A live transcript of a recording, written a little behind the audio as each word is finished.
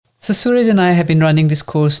So Suraj and I have been running this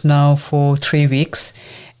course now for 3 weeks,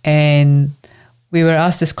 and we were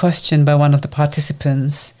asked this question by one of the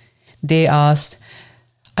participants. They asked,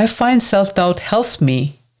 I find self-doubt helps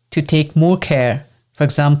me to take more care, for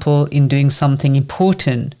example, in doing something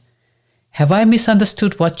important. Have I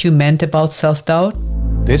misunderstood what you meant about self-doubt?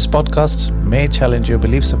 This podcast may challenge your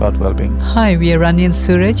beliefs about well-being. Hi, we are Rani and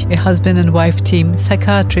Suraj, a husband and wife team,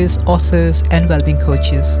 psychiatrists, authors, and well-being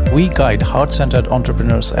coaches. We guide heart-centered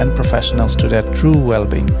entrepreneurs and professionals to their true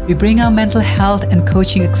well-being. We bring our mental health and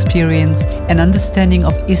coaching experience and understanding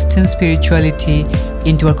of Eastern spirituality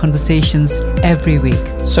into our conversations every week.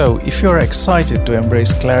 So, if you're excited to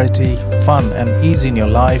embrace clarity, fun, and ease in your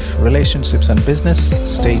life, relationships, and business,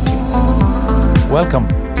 stay tuned. Welcome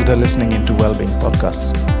to the Listening into Wellbeing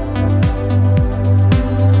podcast.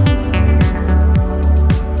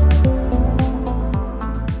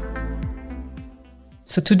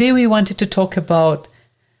 So today we wanted to talk about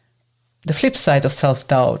the flip side of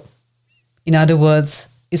self-doubt. In other words,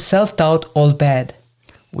 is self-doubt all bad?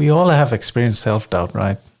 We all have experienced self-doubt,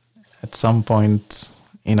 right? At some point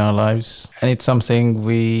in our lives. And it's something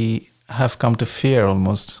we have come to fear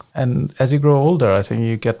almost. And as you grow older, I think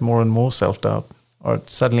you get more and more self-doubt. Or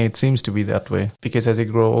suddenly it seems to be that way. Because as you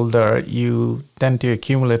grow older, you tend to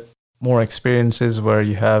accumulate more experiences where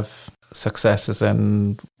you have successes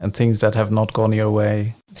and things that have not gone your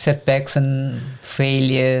way. Setbacks and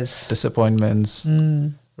failures. Disappointments,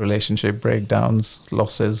 relationship breakdowns,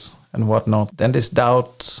 losses and whatnot. Then this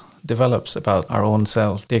doubt develops about our own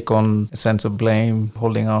self. Take on a sense of blame,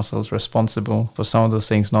 holding ourselves responsible for some of those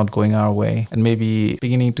things not going our way. And maybe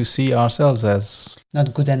beginning to see ourselves as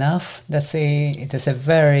not good enough. It is a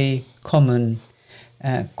very common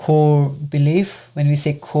core belief. When we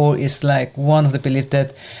say core, is like one of the beliefs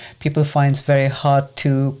that people find very hard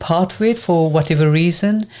to part with for whatever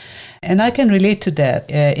reason. And I can relate to that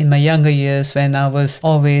in my younger years when I was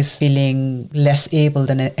always feeling less able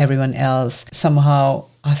than everyone else. Somehow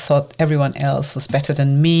I thought everyone else was better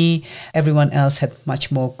than me. Everyone else had much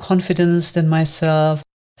more confidence than myself.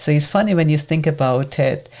 So it's funny when you think about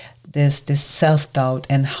it, there's this self-doubt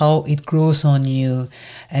and how it grows on you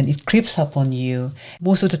and it creeps up on you.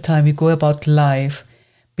 Most of the time we go about life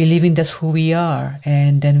believing that's who we are,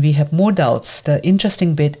 and then we have more doubts. The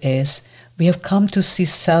interesting bit is we have come to see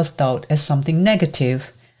self-doubt as something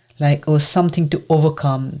negative, or something to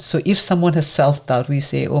overcome. So if someone has self-doubt, we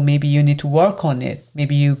say, maybe you need to work on it.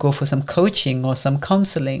 Maybe you go for some coaching or some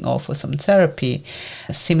counseling or for some therapy.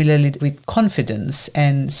 Similarly with confidence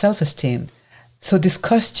and self-esteem. So this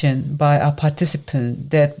question by our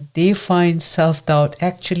participant that they find self-doubt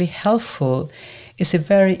actually helpful is a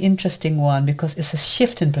very interesting one because it's a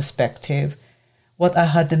shift in perspective. What I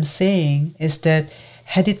heard them saying is that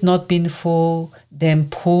had it not been for them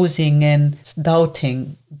pausing and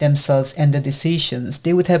doubting themselves and their decisions,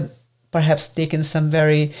 they would have perhaps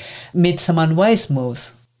made some unwise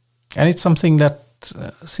moves. And it's something that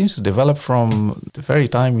seems to develop from the very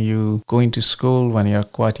time you go into school when you're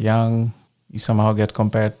quite young. You somehow get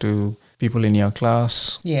compared to people in your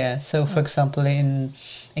class. Yeah, so for example, in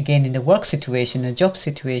the work situation, a job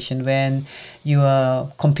situation, when you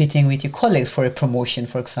are competing with your colleagues for a promotion,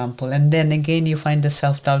 for example, and then again you find the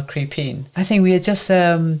self-doubt creep in. I think we are just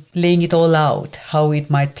laying it all out, how it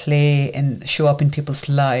might play and show up in people's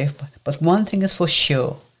life. But one thing is for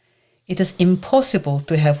sure, it is impossible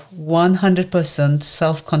to have 100%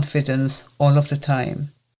 self-confidence all of the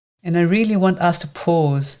time. And I really want us to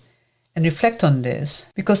pause and reflect on this,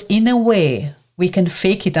 because in a way we can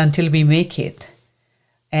fake it until we make it,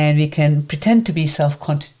 and we can pretend to be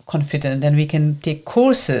self-confident, and we can take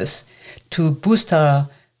courses to boost our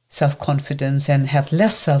self-confidence and have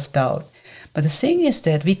less self-doubt. But the thing is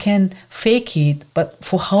that we can fake it, but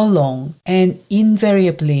for how long? And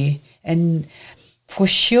invariably, and for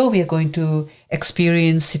sure, we are going to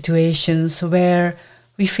experience situations where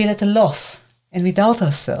we feel at a loss and we doubt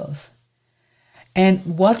ourselves. And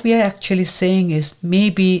what we are actually saying is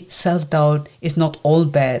maybe self-doubt is not all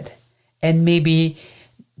bad. And maybe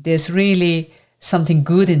there's really something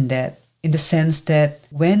good in that, in the sense that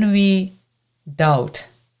when we doubt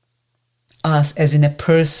us as in a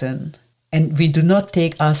person, and we do not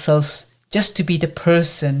take ourselves just to be the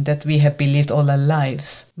person that we have believed all our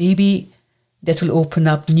lives, maybe that will open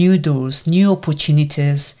up new doors, new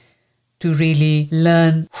opportunities to really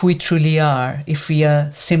learn who we truly are if we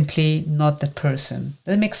are simply not that person.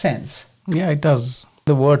 Does that make sense? Yeah, it does.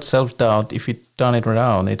 The word self-doubt, if we turn it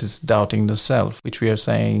around, it is doubting the self, which we are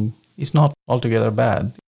saying is not altogether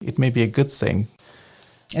bad. It may be a good thing.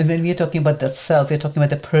 And when we are talking about that self, we're talking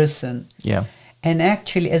about the person. Yeah. And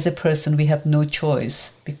actually, as a person, we have no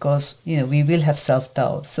choice because, we will have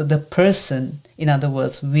self-doubt. So the person, in other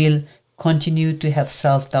words, will continue to have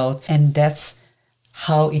self-doubt, and that's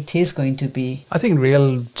how it is going to be. I think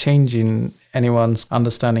real change in anyone's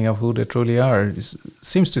understanding of who they truly are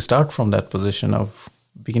seems to start from that position of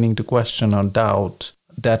beginning to question or doubt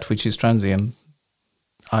that which is transient,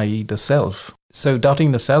 i.e. the self. So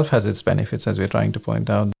doubting the self has its benefits, as we're trying to point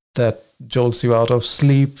out, that jolts you out of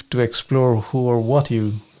sleep to explore who or what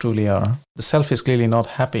you truly are. The self is clearly not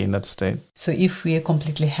happy in that state. So if we are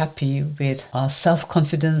completely happy with our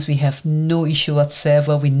self-confidence, we have no issue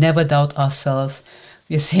whatsoever, we never doubt ourselves,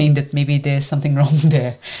 we are saying that maybe there's something wrong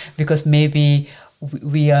there, because maybe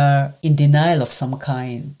we are in denial of some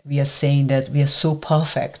kind. We are saying that we are so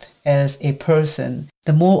perfect as a person.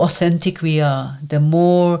 The more authentic we are, the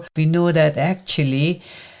more we know that actually,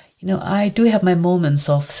 I do have my moments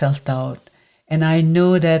of self-doubt. And I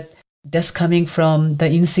know that that's coming from the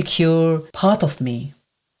insecure part of me.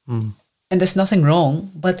 And there's nothing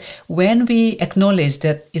wrong. But when we acknowledge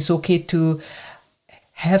that it's okay to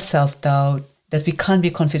have self-doubt, that we can't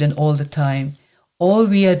be confident all the time, all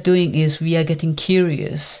we are doing is we are getting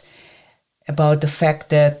curious about the fact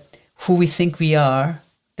that who we think we are,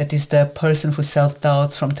 that is the person who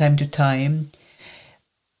self-doubts from time to time,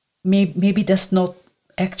 maybe that's not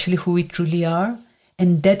actually who we truly are.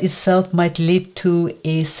 And that itself might lead to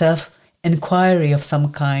a self-inquiry of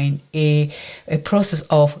some kind, a process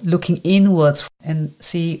of looking inwards and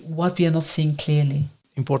see what we are not seeing clearly.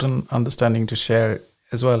 Important understanding to share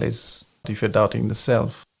as well is if you're doubting the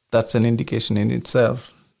self, that's an indication in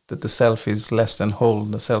itself that the self is less than whole,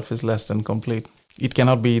 the self is less than complete. It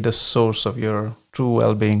cannot be the source of your true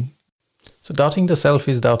well-being. So doubting the self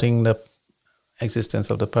is doubting the existence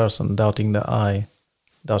of the person, doubting the I,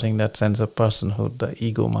 doubting that sense of personhood, the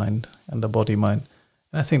ego mind and the body mind.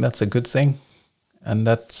 And I think that's a good thing. And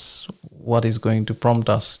that's what is going to prompt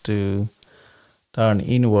us to turn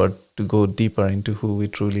inward, to go deeper into who we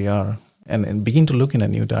truly are and begin to look in a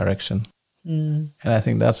new direction. And I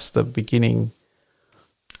think that's the beginning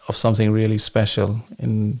of something really special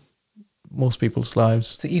in most people's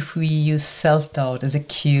lives. So if we use self-doubt as a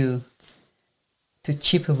cue to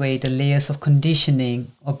chip away the layers of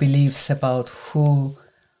conditioning or beliefs about who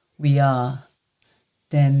we are,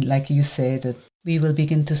 then, like you said, that we will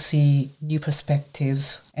begin to see new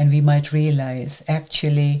perspectives, and we might realize,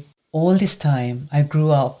 actually, all this time I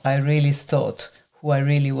grew up, I really thought who I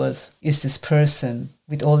really was is this person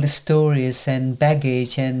with all the stories and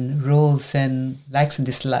baggage and roles and likes and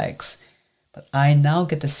dislikes. But I now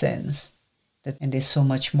get the sense that, and there's so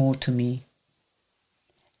much more to me.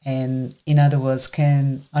 And in other words,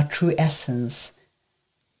 can our true essence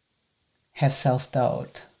have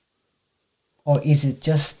self-doubt? Or is it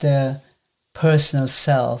just the personal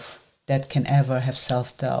self that can ever have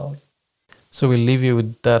self-doubt? So we'll leave you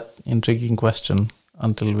with that intriguing question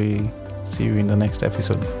until we see you in the next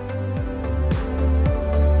episode.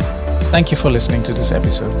 Thank you for listening to this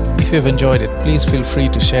episode. If you've enjoyed it, please feel free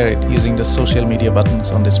to share it using the social media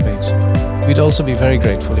buttons on this page. We'd also be very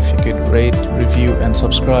grateful if you could rate, review and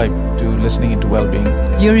subscribe to Listening into Wellbeing.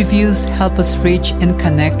 Your reviews help us reach and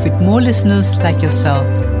connect with more listeners like yourself.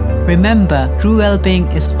 Remember, true well-being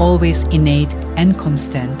is always innate and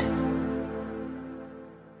constant.